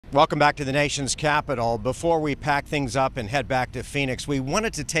Welcome back to the nation's capital. Before we pack things up and head back to Phoenix, we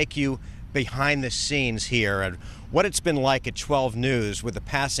wanted to take you behind the scenes here and what it's been like at 12 News with the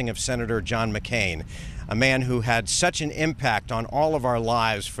passing of Senator John McCain, a man who had such an impact on all of our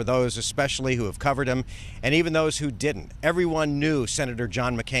lives, for those especially who have covered him and even those who didn't. Everyone knew Senator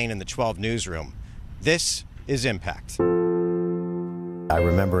John McCain in the 12 newsroom. This is Impact. I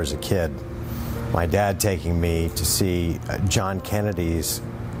remember as a kid, my dad taking me to see John Kennedy's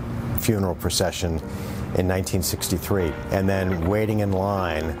funeral procession in 1963, and then waiting in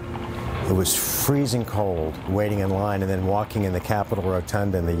line. It was freezing cold, waiting in line, and then walking in the Capitol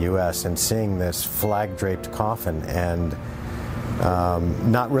Rotunda in the U.S. and seeing this flag-draped coffin and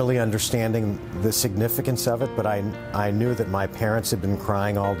not really understanding the significance of it, but I knew that my parents had been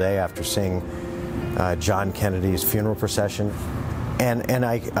crying all day after seeing John Kennedy's funeral procession. And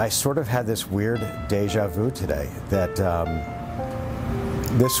I sort of had this weird deja vu today that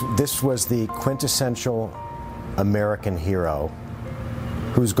this was the quintessential American hero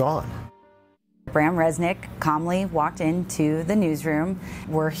who's gone. Brahm Resnik calmly walked into the newsroom.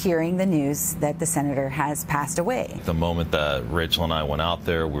 We're hearing the news that the senator has passed away. The moment that Rachel and I went out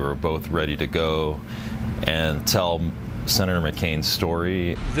there, we were both ready to go and tell Senator McCain's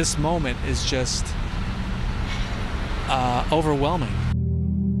story. This moment is just overwhelming.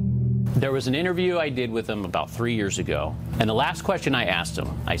 There was an interview I did with him about 3 years ago, and the last question I asked him,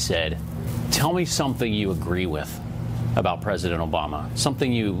 I said, tell me something you agree with about President Obama,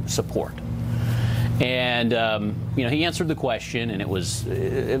 something you support. And, he answered the question, and it was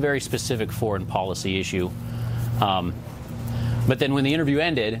a very specific foreign policy issue. But then when the interview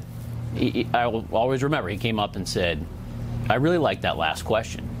ended, I will always remember, he came up and said, I really like that last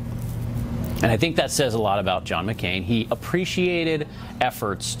question. And I think that says a lot about John McCain. He appreciated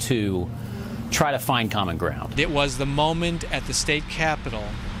efforts to try to find common ground. It was the moment at the state capitol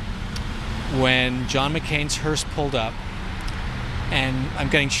when John McCain's hearse pulled up, and I'm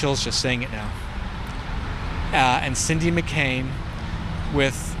getting chills just saying it now. And Cindy McCain,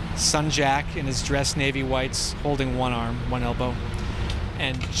 with son Jack in his dress navy whites, holding one arm, one elbow,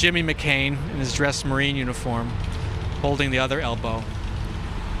 and Jimmy McCain in his dress Marine uniform, holding the other elbow,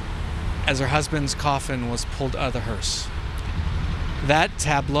 as her husband's coffin was pulled out of the hearse. That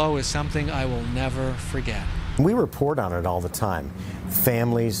tableau is something I will never forget. We report on it all the time.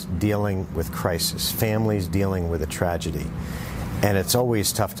 Families dealing with crisis, families dealing with a tragedy, and it's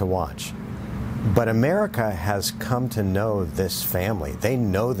always tough to watch. But America has come to know this family. They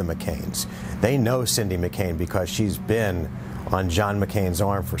know the McCains. They know Cindy McCain because she's been on John McCain's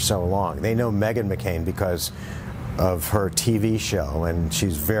arm for so long. They know Meghan McCain because of her TV show, and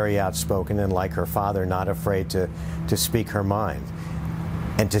she's very outspoken and, like her father, not afraid to speak her mind.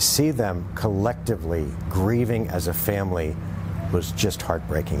 And to see them collectively grieving as a family was just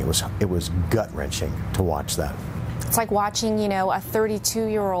heartbreaking. It was gut-wrenching to watch that. It's like watching, a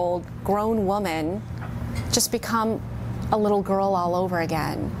 32-year-old grown woman just become a little girl all over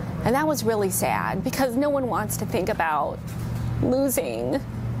again. And that was really sad, because no one wants to think about losing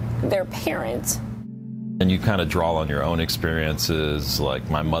their parent. And you kind of draw on your own experiences. Like,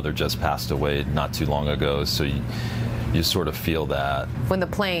 my mother just passed away not too long ago, so you sort of feel that. When the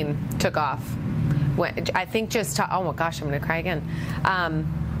plane took off, I think oh my gosh, I'm going to cry again.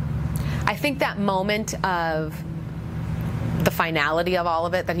 I think that moment of the finality of all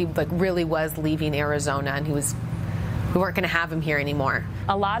of it, that he really was leaving Arizona, and we weren't going to have him here anymore.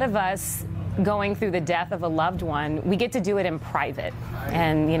 A lot of us going through the death of a loved one, we get to do it in private.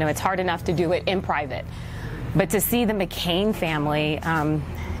 And, it's hard enough to do it in private. But to see the McCain family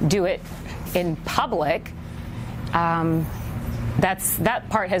do it in public, that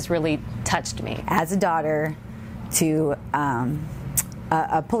part has really touched me. As a daughter to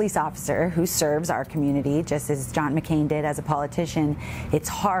a police officer who serves our community, just as John McCain did as a politician, it's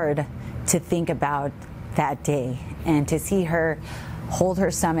hard to think about that day and to see her hold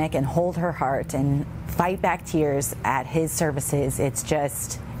her stomach and hold her heart and fight back tears at his services. It's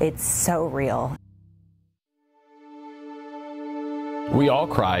so real. We all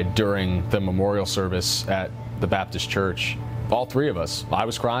cried during the memorial service at the Baptist Church. All three of us. I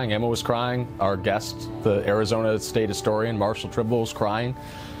was crying, Emma was crying, our guest, the Arizona State historian, Marshall Tribble, was crying.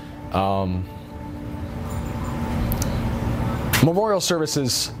 Memorial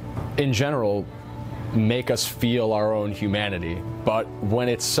services, in general, make us feel our own humanity, but when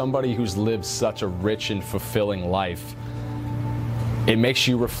it's somebody who's lived such a rich and fulfilling life, it makes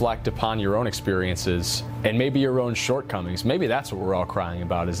you reflect upon your own experiences and maybe your own shortcomings. Maybe that's what we're all crying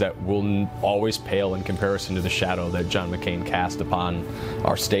about, is that we'll always pale in comparison to the shadow that John McCain cast upon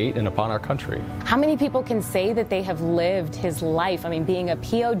our state and upon our country. How many people can say that they have lived his life? I mean, being a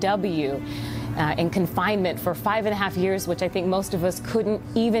POW in confinement for 5.5 years, which I think most of us couldn't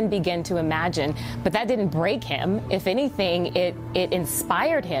even begin to imagine. But that didn't break him. If anything, it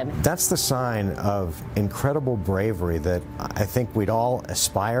inspired him. That's the sign of incredible bravery that I think we'd all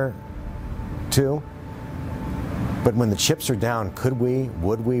aspire to. But when the chips are down,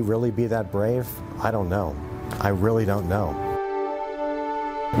 would we really be that brave? I don't know. I really don't know.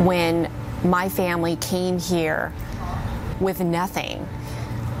 When my family came here with nothing,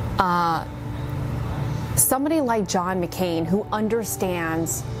 somebody like John McCain, who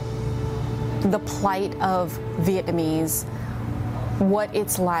understands the plight of Vietnamese, what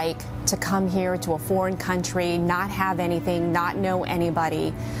it's like to come here to a foreign country, not have anything, not know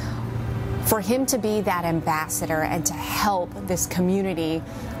anybody, for him to be that ambassador and to help this community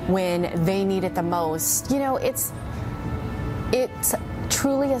when they need it the most, you know, it's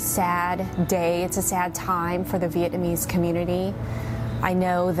truly a sad day. It's a sad time for the Vietnamese community. I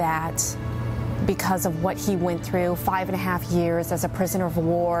know that because of what he went through, 5.5 years as a prisoner of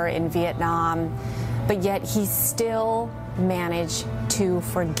war in Vietnam, but yet he still managed to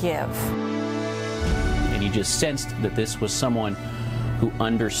forgive. And you just sensed that this was someone who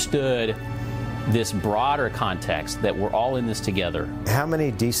understood this broader context, that we're all in this together. How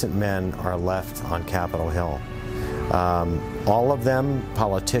many decent men are left on Capitol Hill? All of them,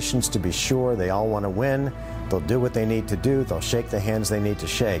 politicians to be sure, they all want to win. They'll do what they need to do. They'll shake the hands they need to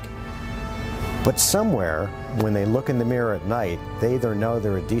shake. But somewhere, when they look in the mirror at night, they either know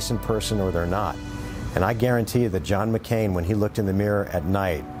they're a decent person or they're not. And I guarantee you that John McCain, when he looked in the mirror at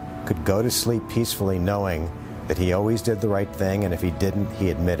night, could go to sleep peacefully knowing that he always did the right thing, and if he didn't,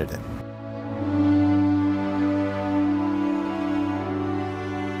 he admitted it.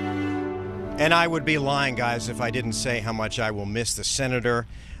 And I would be lying, guys, if I didn't say how much I will miss the senator,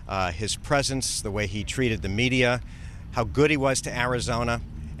 his presence, the way he treated the media, how good he was to Arizona,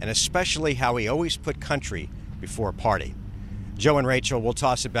 and especially how he always put country before party. Joe and Rachel, we'll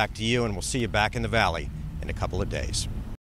toss it back to you, and we'll see you back in the Valley in a couple of days.